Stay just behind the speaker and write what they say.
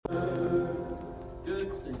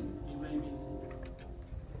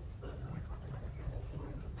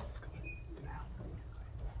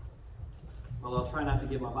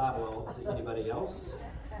give my Bible to anybody else.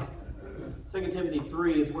 2 Timothy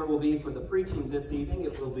 3 is where we'll be for the preaching this evening.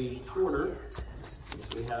 It will be shorter,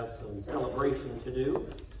 since we have some celebration to do.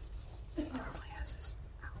 2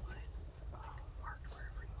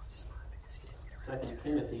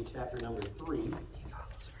 Timothy chapter number 3.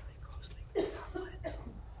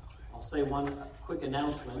 I'll say one quick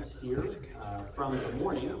announcement here from the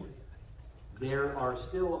morning. There are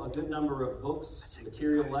still a good number of books,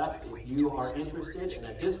 material left if you are interested, and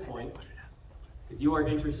at this point, if you are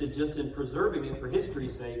interested just in preserving it for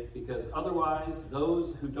history's sake, because otherwise,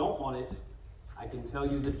 those who don't want it, I can tell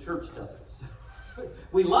you the church doesn't.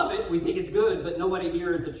 We love it, we think it's good, but nobody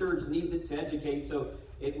here at the church needs it to educate, so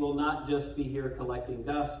it will not just be here collecting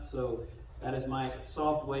dust. So that is my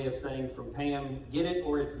soft way of saying from Pam, get it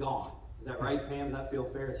or it's gone. Is that right, Pam? Does that feel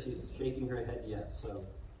fair? She's shaking her head yes. So,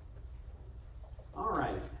 all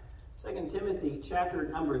right. 2 Timothy chapter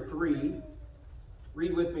number 3.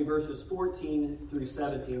 Read with me verses 14 through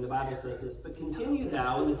 17. The Bible says this, "But continue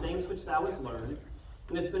thou in the things which thou hast learned,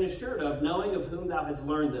 and hast been assured of, knowing of whom thou hast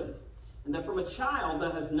learned them. And that from a child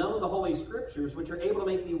thou hast known the Holy Scriptures, which are able to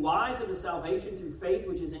make thee wise unto salvation through faith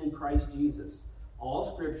which is in Christ Jesus.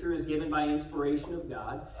 All Scripture is given by inspiration of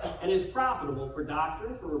God, and is profitable for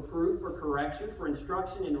doctrine, for reproof, for correction, for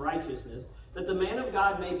instruction in righteousness, that the man of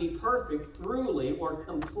God may be perfect, thoroughly or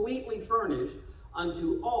completely furnished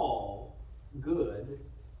unto all good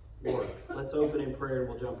works." Let's open in prayer and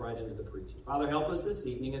we'll jump right into the preaching. Father, help us this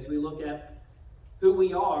evening as we look at who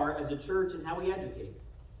we are as a church and how we educate.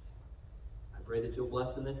 I pray that you'll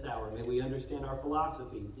bless in this hour. May we understand our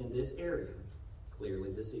philosophy in this area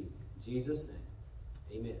clearly this evening. In Jesus' name,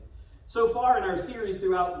 amen. So far in our series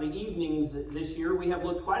throughout the evenings this year, we have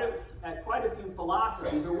looked at quite a few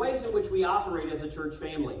philosophies or ways in which we operate as a church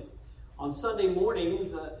family. On Sunday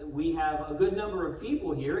mornings, we have a good number of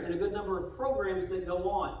people here and a good number of programs that go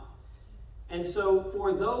on. And so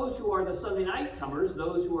for those who are the Sunday night comers,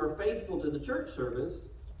 those who are faithful to the church service,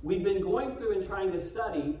 we've been going through and trying to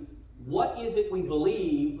study what is it we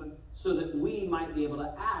believe so that we might be able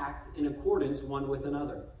to act in accordance one with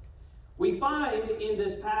another. We find in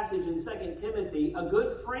this passage in 2 Timothy a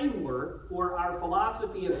good framework for our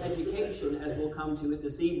philosophy of education as we'll come to it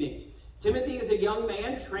this evening. Timothy is a young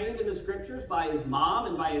man trained in the Scriptures by his mom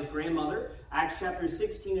and by his grandmother. Acts chapter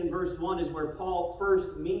 16 and verse 1 is where Paul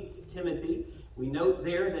first meets Timothy. We note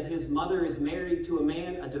there that his mother is married to a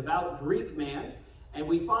man, a devout Greek man. And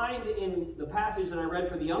we find in the passage that I read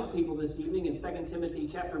for the young people this evening in 2 Timothy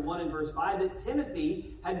chapter 1 and verse 5 that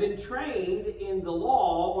Timothy had been trained in the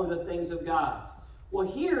law or the things of God. Well,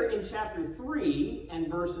 here in chapter 3 and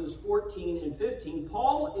verses 14 and 15,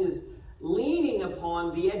 Paul is leaning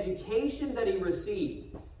upon the education that he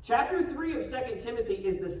received. Chapter 3 of 2 Timothy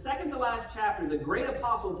is the second to last chapter the great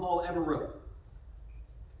apostle Paul ever wrote.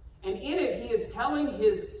 And in it, he is telling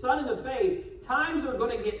his son in the faith, times are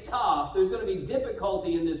going to get tough. There's going to be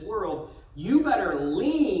difficulty in this world. You better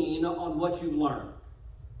lean on what you've learned.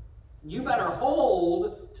 You better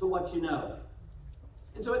hold to what you know.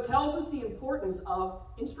 And so it tells us the importance of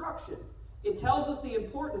instruction. It tells us the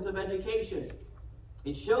importance of education.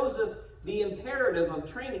 It shows us the imperative of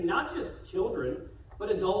training not just children,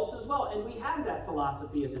 but adults as well. And we have that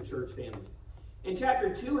philosophy as a church family. In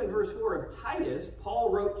chapter 2 and verse 4 of Titus,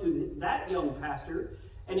 Paul wrote to that young pastor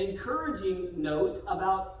an encouraging note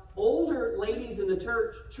about older ladies in the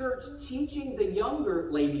church teaching the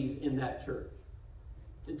younger ladies in that church.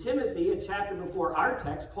 To Timothy, a chapter before our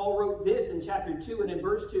text, Paul wrote this in chapter 2 and in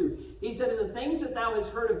verse 2. He said, "In the things that thou hast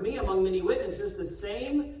heard of me among many witnesses, the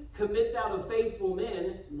same commit thou to faithful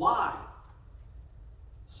men." Why?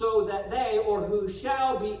 "So that they, or who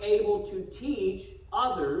shall be able to teach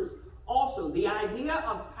others also." The idea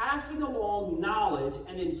of passing along knowledge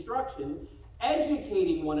and instruction,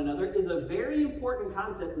 educating one another, is a very important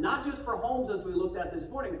concept, not just for homes as we looked at this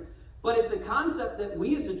morning, but it's a concept that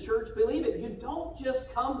we as a church believe in. You don't just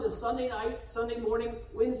come to Sunday night, Sunday morning,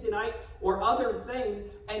 Wednesday night, or other things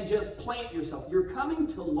and just plant yourself. You're coming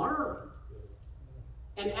to learn.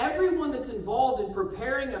 And everyone that's involved in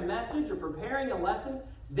preparing a message or preparing a lesson,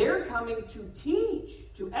 they're coming to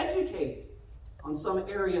teach, to educate on some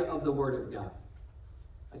area of the Word of God.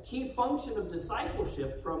 A key function of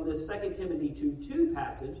discipleship from this 2 Timothy 2:2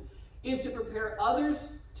 passage is to prepare others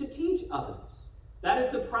to teach others. That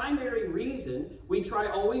is the primary reason we try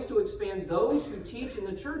always to expand those who teach in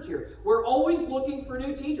the church here. We're always looking for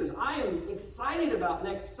new teachers. I am excited about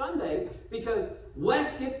next Sunday because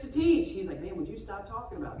Wes gets to teach. He's like, "Man, would you stop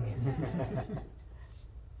talking about that?"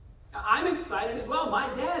 I'm I'm excited as well. My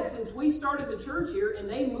dad, since we started the church here and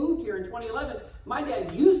they moved here in 2011, my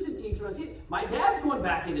dad used to teach when I was here. My dad's going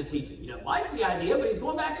back into teaching. He doesn't like the idea, but he's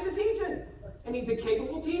going back into teaching. And he's a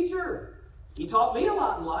capable teacher. He taught me a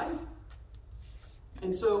lot in life.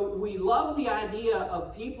 And so we love the idea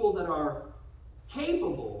of people that are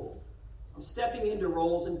capable of stepping into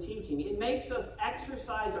roles and teaching. It makes us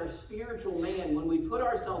exercise our spiritual man when we put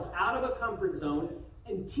ourselves out of a comfort zone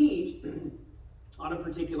and teach on a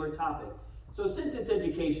particular topic. So since it's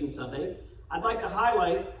Education Sunday, I'd like to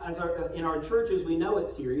highlight, in our Churches We Know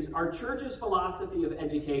It series, our church's philosophy of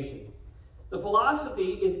education. The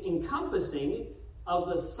philosophy is encompassing of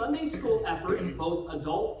the Sunday school efforts, both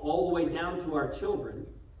adult all the way down to our children.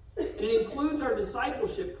 And it includes our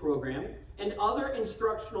discipleship program and other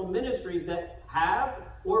instructional ministries that have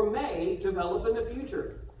or may develop in the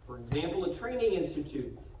future. For example, a training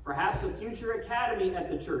institute, perhaps a future academy at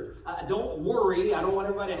the church. Don't worry, I don't want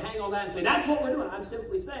everybody to hang on that and say, that's what we're doing. I'm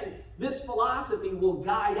simply saying this philosophy will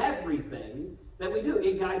guide everything that we do.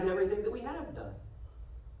 It guides everything that we have done.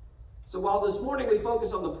 So while this morning we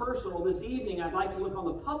focus on the personal, this evening I'd like to look on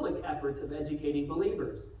the public efforts of educating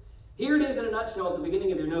believers. Here it is in a nutshell at the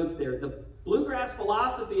beginning of your notes there. The Bluegrass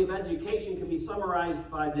philosophy of education can be summarized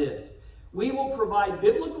by this. We will provide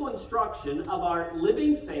biblical instruction of our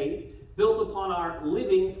living faith built upon our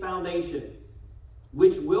living foundation,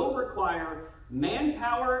 which will require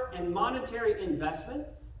manpower and monetary investment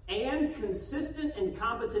and consistent and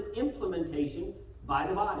competent implementation by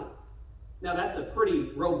the body. Now that's a pretty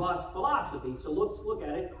robust philosophy, so let's look at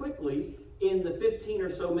it quickly in the 15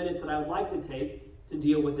 or so minutes that I would like to take to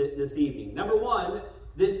deal with it this evening. Number one,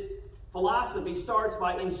 this philosophy starts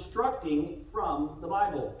by instructing from the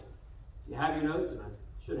Bible. You have your notes, and I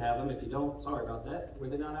should have them. If you don't, sorry about that. Were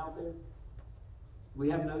they not out there? We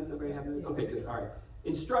have notes? Everybody have notes? Okay, good. All right.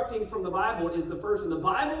 Instructing from the Bible is the first one. The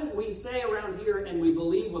Bible, we say around here, and we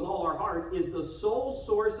believe with all our heart, is the sole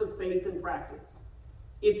source of faith and practice.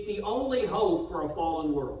 It's the only hope for a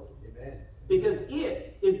fallen world. Amen. Because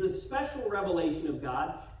it is the special revelation of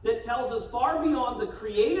God that tells us far beyond the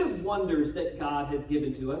creative wonders that God has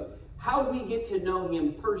given to us, how we get to know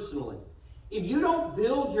Him personally. If you don't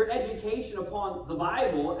build your education upon the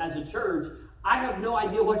Bible as a church, I have no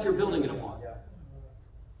idea what you're building it upon.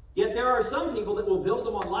 Yet there are some people that will build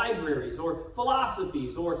them on libraries or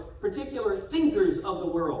philosophies or particular thinkers of the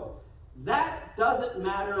world. That doesn't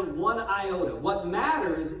matter one iota. What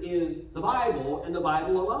matters is the Bible and the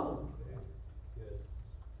Bible alone.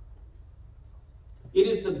 It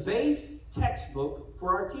is the base textbook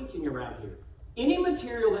for our teaching around here. Any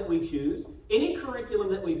material that we choose, any curriculum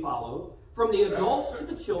that we follow, from the adults to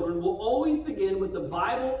the children, will always begin with the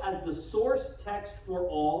Bible as the source text for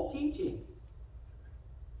all teaching.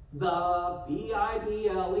 The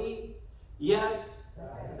Bible, yes,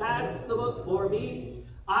 that's the book for me.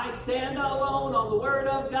 I stand alone on the Word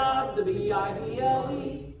of God, the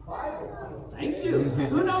Bible. Thank you.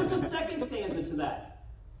 Who knows the second stanza to that?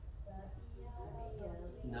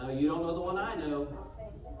 No, you don't know the one I know.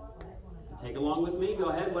 Take along with me. Go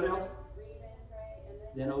ahead. What else?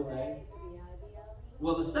 Then obey.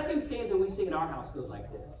 Well, the second stanza we sing at our house goes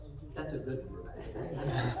like this. That's a good one.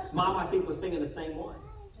 Mom, I think, was singing the same one.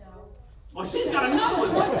 Well, she's got another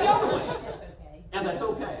one. What's the other one? And that's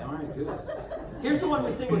okay. All right, good. Here's the one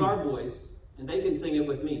we sing with our boys, and they can sing it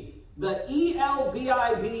with me. The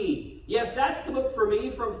ELBIB. Yes, that's the book for me.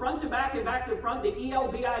 From front to back and back to front, the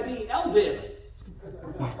ELBIB. LBIB.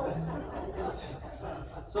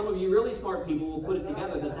 Some of you really smart people will put it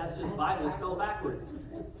together that that's just Bible spelled backwards.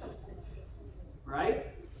 Right?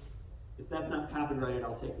 If that's not copyrighted,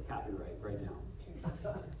 I'll take the copyright right now.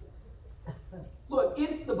 Look,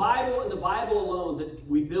 it's the Bible and the Bible alone that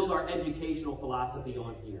we build our educational philosophy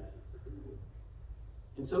on here.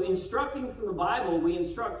 And so instructing from the Bible, we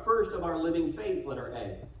instruct first of our living faith, letter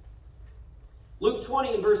A. Luke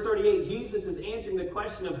 20 and verse 38, Jesus is answering the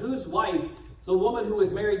question of whose wife, the woman who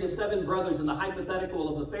was married to 7 brothers in the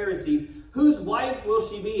hypothetical of the Pharisees, whose wife will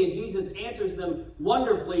she be? And Jesus answers them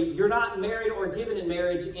wonderfully, you're not married or given in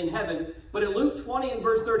marriage in heaven. But in Luke 20 and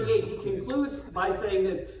verse 38, he concludes by saying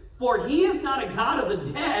this, for he is not a God of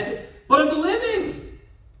the dead, but of the living.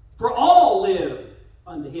 For all live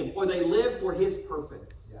unto him, or they live for his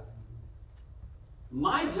purpose. Yeah.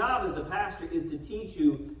 My job as a pastor is to teach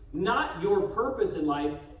you not your purpose in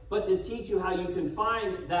life, but to teach you how you can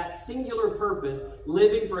find that singular purpose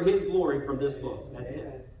living for his glory from this book. That's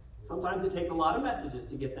it. Sometimes it takes a lot of messages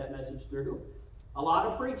to get that message through. A lot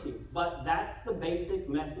of preaching. But that's the basic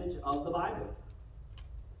message of the Bible.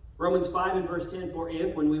 Romans 5 and verse 10, for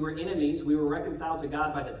if, when we were enemies, we were reconciled to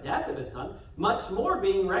God by the death of his Son, much more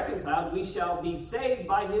being reconciled, we shall be saved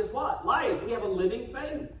by his what? Life. We have a living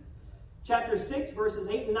faith. Chapter 6, verses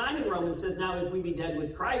 8 and 9 in Romans says, now if we be dead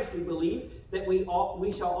with Christ, we believe that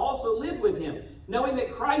we shall also live with him, knowing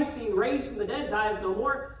that Christ, being raised from the dead, dieth no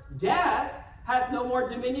more, death hath no more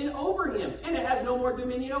dominion over him, and it has no more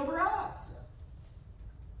dominion over us.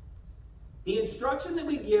 The instruction that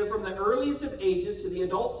we give from the earliest of ages to the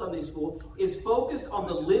adult Sunday school is focused on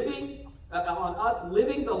on us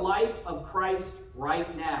living the life of Christ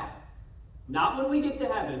right now. Not when we get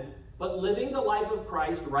to heaven, but living the life of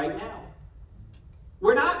Christ right now.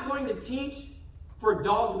 We're not going to teach for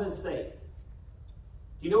dogma's sake.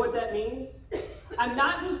 Do you know what that means? I'm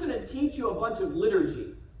not just going to teach you a bunch of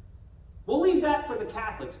liturgy. We'll leave that for the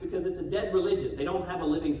Catholics because it's a dead religion. They don't have a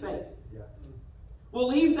living faith. Yeah. We'll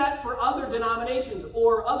leave that for other denominations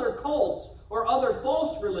or other cults or other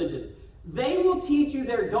false religions. They will teach you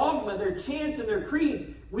their dogma, their chants, and their creeds.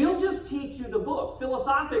 We'll just teach you the book.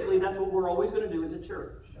 Philosophically, that's what we're always going to do as a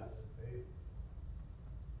church.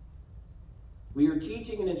 We are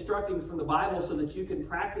teaching and instructing from the Bible so that you can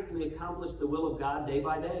practically accomplish the will of God day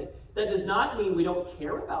by day. That does not mean we don't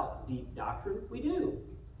care about deep doctrine. We do.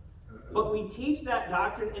 But we teach that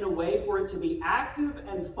doctrine in a way for it to be active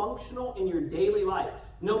and functional in your daily life.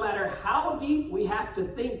 No matter how deep we have to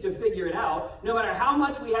think to figure it out, no matter how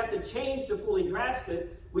much we have to change to fully grasp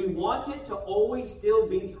it, we want it to always still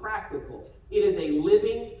be practical. It is a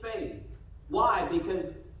living faith. Why? Because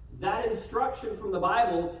that instruction from the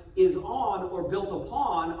Bible is on or built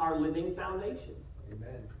upon our living foundation.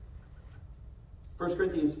 Amen. 1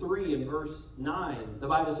 Corinthians 3 and verse 9, the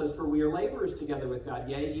Bible says, for we are laborers together with God.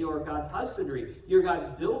 Yea, you are God's husbandry. You are God's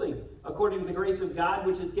building, according to the grace of God,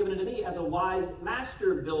 which is given unto me as a wise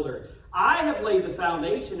master builder. I have laid the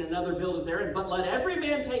foundation, and another buildeth therein. But let every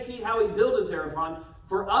man take heed how he buildeth thereupon.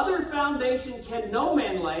 For other foundation can no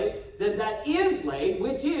man lay than that is laid,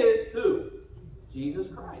 which is who? Jesus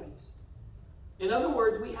Christ. In other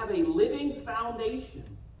words, we have a living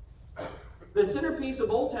foundation. The centerpiece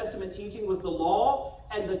of Old Testament teaching was the law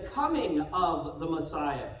and the coming of the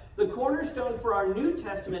Messiah. The cornerstone for our New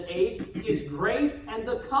Testament age is grace and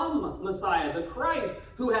the come Messiah, the Christ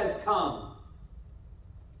who has come.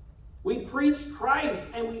 We preach Christ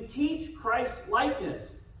and we teach Christ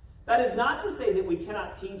likeness. That is not to say that we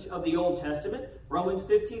cannot teach of the Old Testament. Romans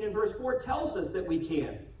 15 and verse 4 tells us that we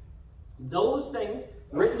can. Those things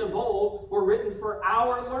written of old were written for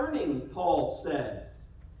our learning, Paul says.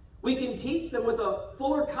 We can teach them with a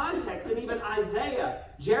fuller context than even Isaiah,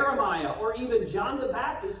 Jeremiah, or even John the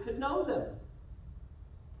Baptist could know them.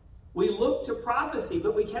 We look to prophecy,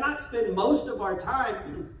 but we cannot spend most of our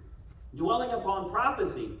time dwelling upon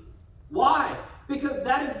prophecy. Why? Because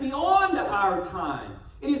that is beyond our time.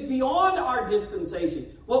 It is beyond our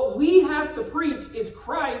dispensation. What we have to preach is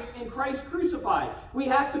Christ and Christ crucified. We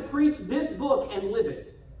have to preach this book and live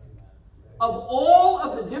it. Of all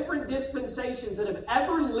of the different dispensations that have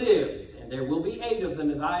ever lived, and there will be 8 of them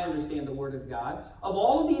as I understand the Word of God, of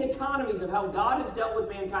all of the economies of how God has dealt with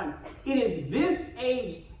mankind, it is this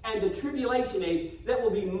age and the tribulation age that will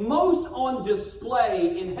be most on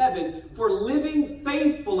display in heaven for living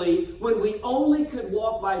faithfully when we only could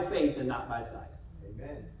walk by faith and not by sight.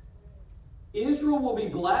 Amen. Israel will be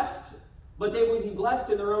blessed, but they will be blessed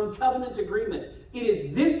in their own covenant agreement. It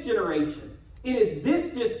is this generation. It is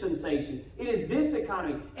this dispensation. It is this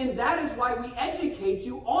economy. And that is why we educate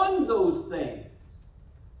you on those things.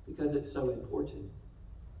 Because it's so important.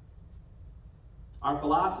 Our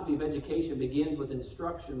philosophy of education begins with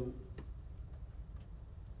instruction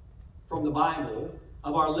from the Bible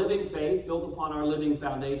of our living faith built upon our living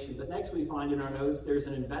foundation. But next we find in our notes there's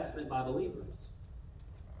an investment by believers.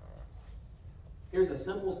 Here's a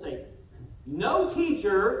simple statement. No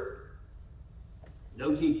teacher,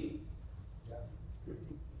 no teaching.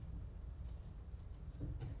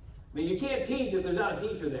 I mean, you can't teach if there's not a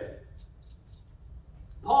teacher there.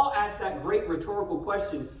 Paul asked that great rhetorical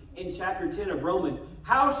question in chapter 10 of Romans.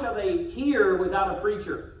 How shall they hear without a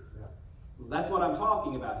preacher? Well, that's what I'm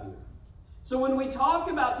talking about here. So when we talk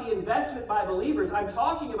about the investment by believers, I'm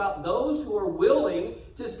talking about those who are willing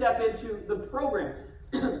to step into the program.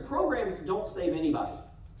 Programs don't save anybody.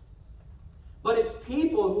 But it's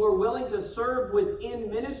people who are willing to serve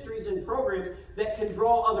within ministries and programs that can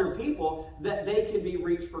draw other people that they can be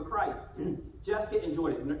reached for Christ. Jessica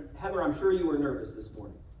enjoyed it. Heather, I'm sure you were nervous this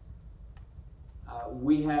morning.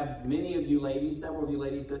 We have many of you ladies, several of you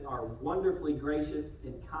ladies that are wonderfully gracious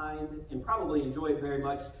and kind and probably enjoy it very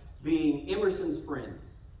much being Emerson's friend.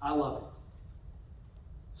 I love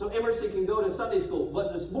it. So Emerson can go to Sunday school.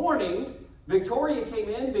 But this morning, Victoria came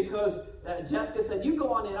in because Jessica said, you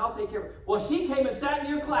go on in, I'll take care of it. Well, she came and sat in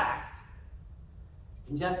your class.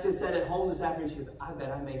 And Jessica said at home this afternoon, she goes, I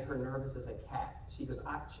bet I made her nervous as a cat. She goes,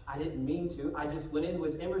 I didn't mean to. I just went in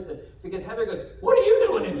with Emerson. Because Heather goes, what are you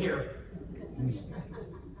doing in here?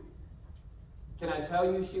 Can I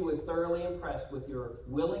tell you, she was thoroughly impressed with your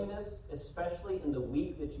willingness, especially in the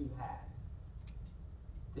week that you had,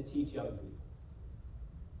 to teach young people.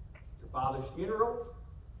 Your father's funeral,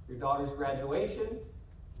 your daughter's graduation,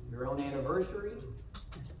 your own anniversary.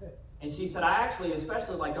 And she said, I actually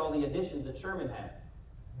especially liked all the additions that Sherman had.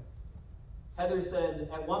 Heather said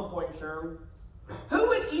at one point, Sherman, who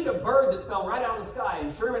would eat a bird that fell right out of the sky?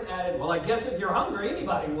 And Sherman added, well, I guess if you're hungry,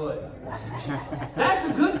 anybody would. That's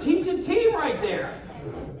a good teaching team right there.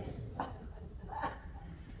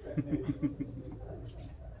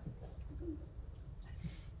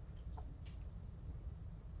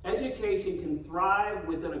 Education can thrive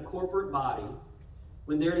within a corporate body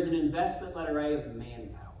when there is an investment, letter A, of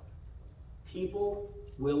manpower. People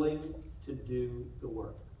willing to do the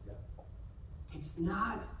work. It's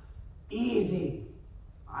not easy.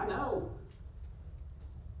 I know.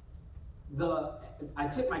 I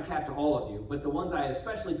tip my cap to all of you, but the ones I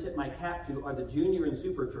especially tip my cap to are the junior and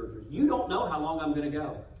super churchers. You don't know how long I'm going to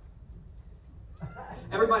go.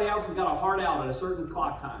 Everybody else has got a hard out at a certain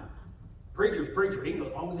clock time. Preacher's preacher. He can go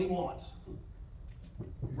as long as he wants.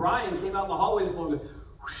 Brian came out in the hallway this morning and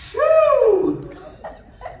goes, shoo!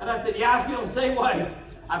 And I said, yeah, I feel the same way.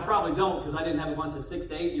 I probably don't because I didn't have a bunch of 6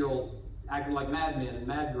 to 8 year olds acting like madmen and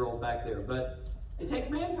mad girls back there. But it takes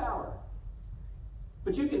manpower.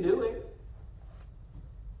 But you can do it.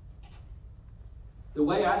 The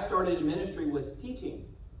way I started in ministry was teaching.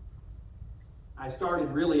 I started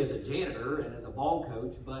really as a janitor and as a ball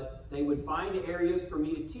coach, but they would find areas for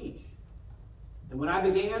me to teach. And when I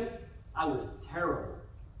began, I was terrible.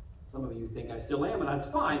 Some of you think I still am, and that's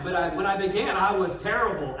fine. But when I began, I was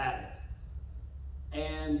terrible at it.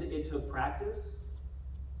 And it took practice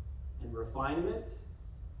and refinement,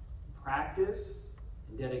 practice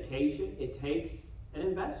and dedication. It takes an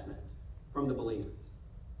investment from the believers.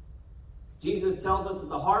 Jesus tells us that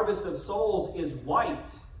the harvest of souls is white,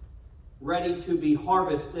 ready to be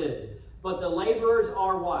harvested. But the laborers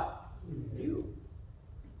are what? Few.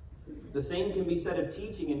 The same can be said of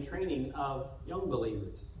teaching and training of young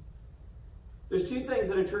believers. There's two things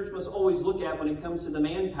that a church must always look at when it comes to the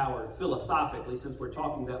manpower, philosophically, since we're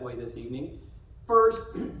talking that way this evening. First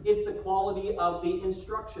is the quality of the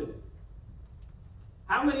instruction.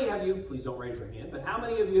 How many of you, please don't raise your hand, but how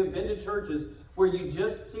many of you have been to churches where you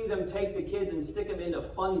just see them take the kids and stick them into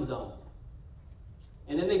fun zone?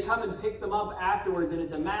 And then they come and pick them up afterwards, and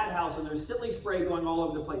it's a madhouse, and there's silly spray going all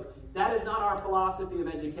over the place. That is not our philosophy of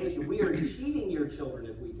education. We are cheating your children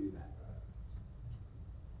if we do that.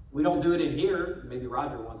 We don't do it in here. Maybe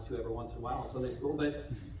Roger wants to every once in a while in Sunday school, but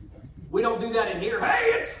we don't do that in here.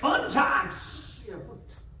 Hey, it's fun time!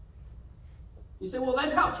 You say, well,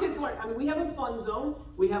 that's how kids learn. I mean, we have a fun zone.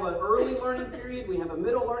 We have an early learning period. We have a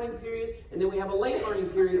middle learning period. And then we have a late learning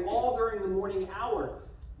period all during the morning hour.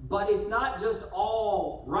 But it's not just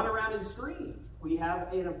all run around and scream. We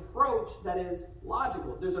have an approach that is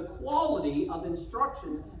logical. There's a quality of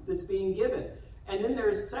instruction that's being given. And then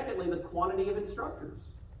there's, secondly, the quantity of instructors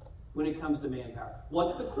when it comes to manpower.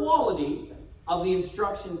 What's the quality of the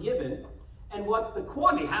instruction given? And what's the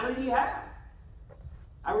quantity? How many do you have?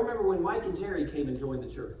 I remember when Mike and Jerry came and joined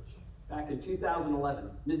the church back in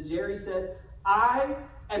 2011. Miss Jerry said, I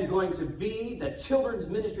am going to be the children's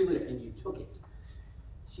ministry leader. And you took it.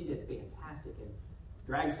 She did fantastic and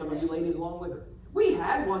dragged some of you ladies along with her. We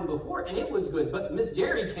had one before, and it was good. But Miss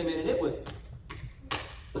Jerry came in, and it was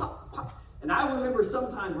pop, pop. And I remember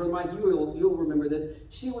sometimes, Brother Mike, you'll remember this,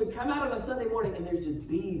 she would come out on a Sunday morning, and there's just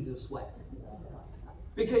beads of sweat.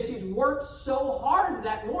 Because she's worked so hard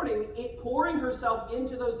that morning, pouring herself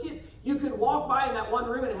into those kids. You could walk by in that one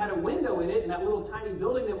room, and it had a window in it, in that little tiny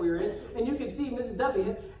building that we were in, and you could see Mrs.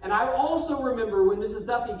 Duffy. And I also remember when Mrs.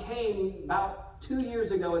 Duffy came about 2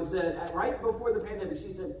 years ago and said, right before the pandemic,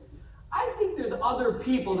 she said, I think there's other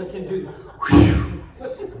people that can do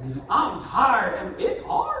that. I'm tired. And it's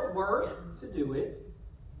hard work to do it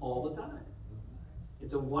all the time.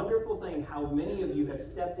 It's a wonderful thing how many of you have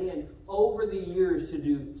stepped in over the years to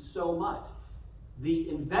do so much. The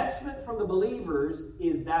investment from the believers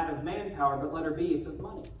is that of manpower, but letter B, it's of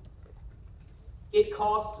money. It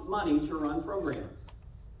costs money to run programs.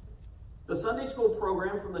 The Sunday school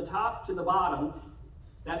program from the top to the bottom,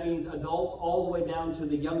 that means adults all the way down to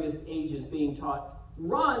the youngest ages being taught,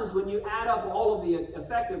 runs, when you add up all of the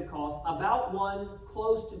effective costs, about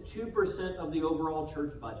close to 2% of the overall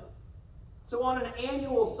church budget. So on an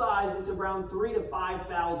annual size, it's around $3,000 to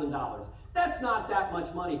 $5,000. That's not that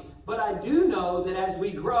much money. But I do know that as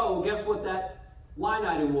we grow, guess what that line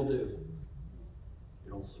item will do?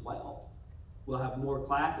 It'll swell. We'll have more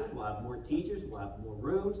classes, we'll have more teachers, we'll have more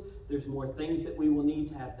rooms. There's more things that we will need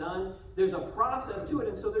to have done. There's a process to it,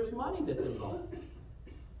 and so there's money that's involved.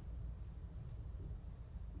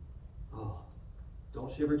 Oh,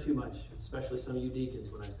 don't shiver too much, especially some of you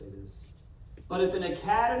deacons when I say this. But if an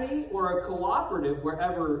academy or a cooperative were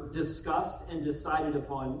ever discussed and decided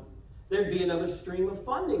upon, there'd be another stream of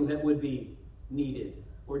funding that would be needed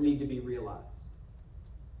or need to be realized.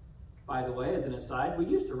 By the way, as an aside, we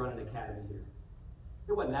used to run an academy here.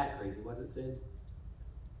 It wasn't that crazy, was it, Sid?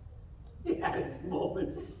 It had its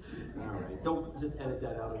moments. All right, don't just edit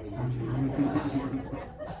that out of the YouTube.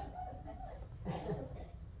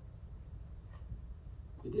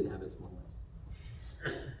 It did have its moments.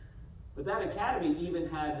 But that academy even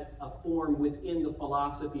had a form within the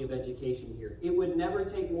philosophy of education here. It would never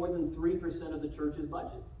take more than 3% of the church's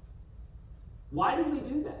budget. Why did we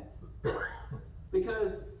do that?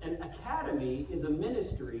 Because an academy is a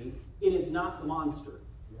ministry, it is not the monster.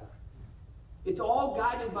 Yeah. It's all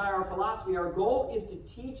guided by our philosophy. Our goal is to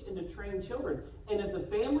teach and to train children. And if the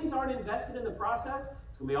families aren't invested in the process,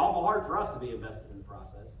 it's going to be awful hard for us to be invested in the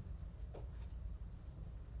process.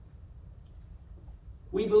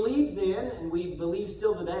 We believed then, and we believe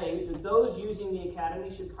still today, that those using the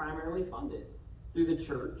academy should primarily fund it through the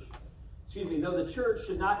church. Though the church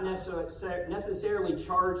should not necessarily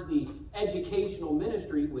charge the educational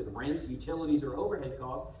ministry with rent, utilities, or overhead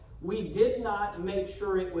costs, we did not make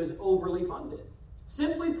sure it was overly funded.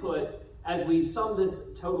 Simply put, as we sum this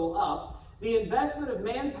total up, the investment of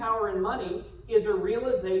manpower and money is a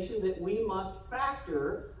realization that we must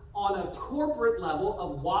factor on a corporate level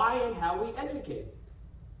of why and how we educate.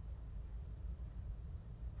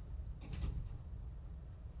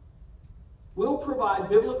 We'll provide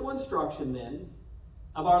biblical instruction then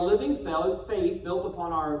of our living faith built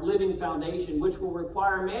upon our living foundation, which will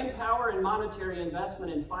require manpower and monetary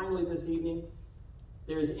investment. And finally this evening,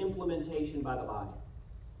 there is implementation by the body.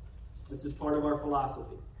 This is part of our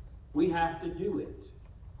philosophy. We have to do it.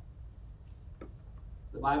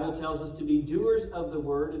 The Bible tells us to be doers of the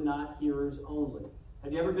word and not hearers only.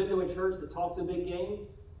 Have you ever been to a church that talks a big game?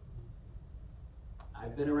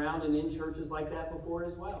 I've been around and in churches like that before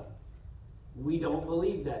as well. We don't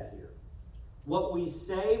believe that here. What we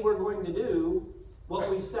say we're going to do,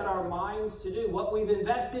 what we set our minds to do, what we've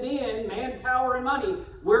invested in, manpower and money,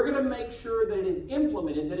 we're going to make sure that it is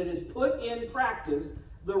implemented, that it is put in practice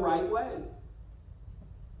the right way.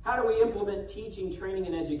 How do we implement teaching, training,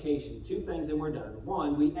 and education? 2 things and we're done.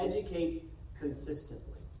 1, we educate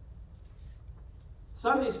consistently.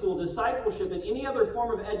 Sunday school, discipleship, and any other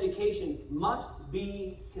form of education must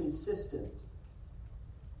be consistent.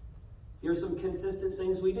 Here's some consistent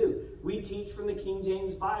things we do. We teach from the King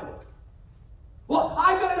James Bible. Well,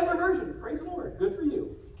 I've got another version. Praise the Lord. Good for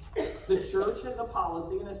you. The church has a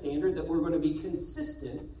policy and a standard that we're going to be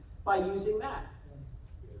consistent by using that.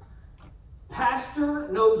 Pastor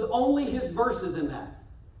knows only his verses in that.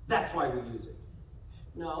 That's why we use it.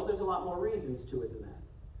 No, there's a lot more reasons to it than that.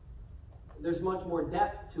 There's much more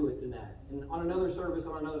depth to it than that. And on another service,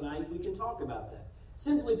 on another night, we can talk about that.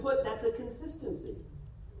 Simply put, that's a consistency.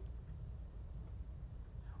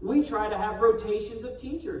 We try to have rotations of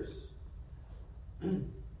teachers.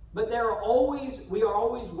 But we are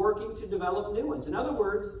always working to develop new ones. In other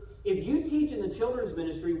words, if you teach in the children's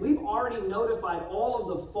ministry, we've already notified all of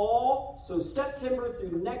the fall, so September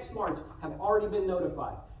through next March have already been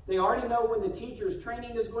notified. They already know when the teacher's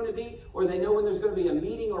training is going to be, or they know when there's going to be a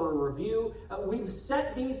meeting or a review. We've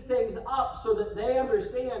set these things up so that they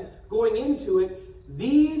understand going into it.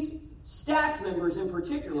 These staff members in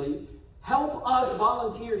particularly help us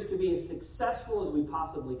volunteers to be as successful as we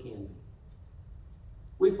possibly can be.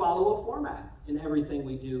 We follow a format in everything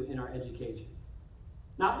we do in our education.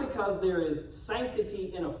 Not because there is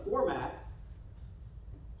sanctity in a format,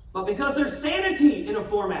 but because there's sanity in a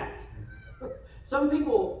format. Some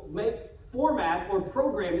people make format or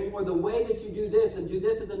programming or the way that you do this and do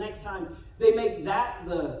this at the next time, they make that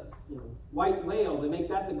the white whale, they make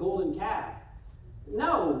that the golden calf.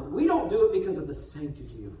 No, we don't do it because of the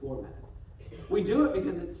sanctity of format. We do it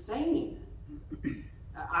because it's sane.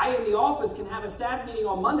 I, in the office, can have a staff meeting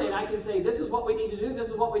on Monday and I can say, this is what we need to do, this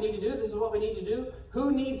is what we need to do, this is what we need to do.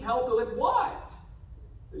 Who needs help with what?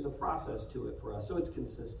 There's a process to it for us, so it's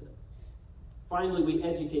consistent. Finally, we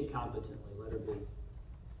educate competently. Letter B.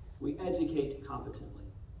 We educate competently.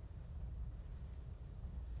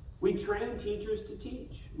 We train teachers to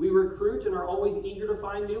teach. We recruit and are always eager to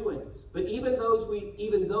find new ones. But even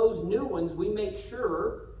those new ones, we make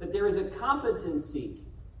sure that there is a competency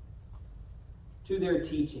to their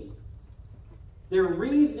teaching. Their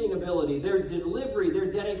reasoning ability, their delivery,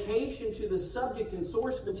 their dedication to the subject and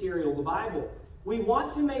source material, the Bible. We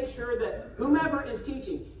want to make sure that whomever is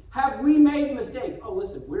teaching, have we made mistakes? Oh,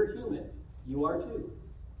 listen, we're human. You are too.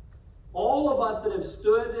 All of us that have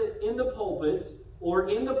stood in the pulpit or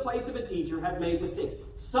in the place of a teacher have made mistakes.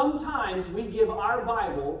 Sometimes we give our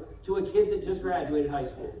Bible to a kid that just graduated high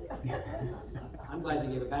school. I'm glad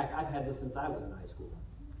you gave it back. I've had this since I was in high school.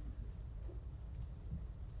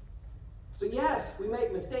 So yes, we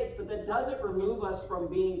make mistakes, but that doesn't remove us from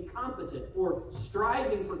being competent or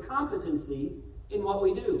striving for competency in what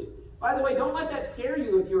we do. By the way, don't let that scare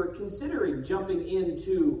you if you're considering jumping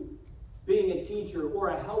into being a teacher or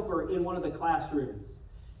a helper in one of the classrooms.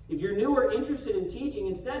 If you're new or interested in teaching,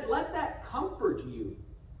 instead, let that comfort you.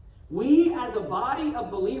 We, as a body of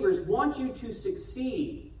believers, want you to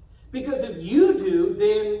succeed. Because if you do,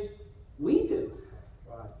 then we do.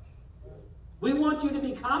 We want you to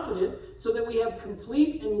be competent so that we have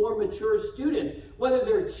complete and more mature students, whether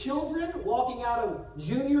they're children walking out of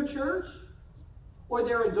junior church or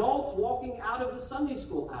they're adults walking out of the Sunday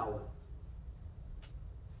school hour.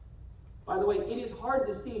 By the way, it is hard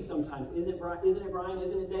to see sometimes, isn't it, Brian?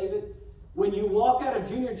 Isn't it, David? When you walk out of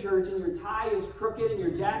junior church and your tie is crooked and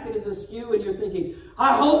your jacket is askew and you're thinking,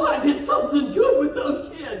 I hope I did something good with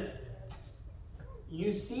those kids.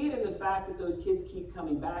 You see it in the fact that those kids keep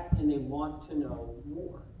coming back and they want to know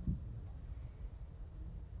more.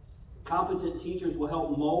 Competent teachers will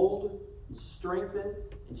help mold, and strengthen,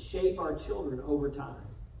 and shape our children over time.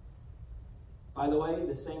 By the way,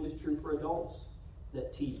 the same is true for adults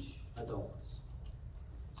that teach adults.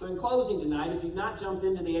 So in closing tonight, if you've not jumped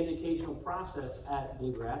into the educational process at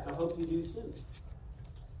Bluegrass, I hope you do soon.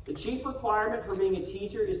 The chief requirement for being a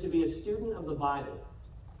teacher is to be a student of the Bible.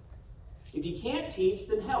 If you can't teach,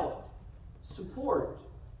 then help, support,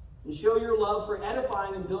 and show your love for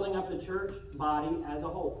edifying and building up the church body as a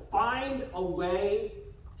whole. Find a way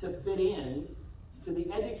to fit in to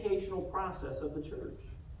the educational process of the church.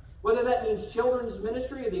 Whether that means children's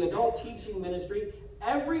ministry or the adult teaching ministry,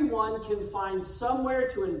 everyone can find somewhere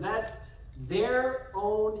to invest their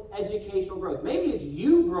own educational growth. Maybe it's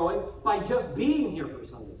you growing by just being here for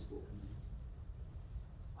Sunday school.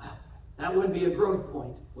 Wow, that would be a growth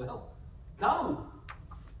point. Well, come.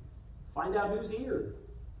 Find out who's here.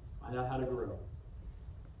 Find out how to grow.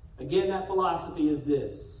 Again, that philosophy is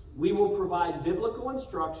this. We will provide biblical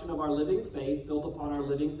instruction of our living faith built upon our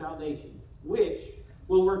living foundation, which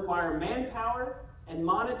will require manpower and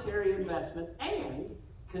monetary investment and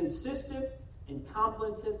consistent and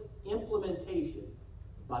competent implementation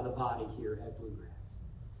by the body here at Bluegrass.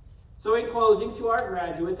 So in closing, to our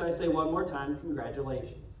graduates, I say one more time,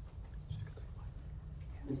 congratulations.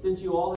 And since you all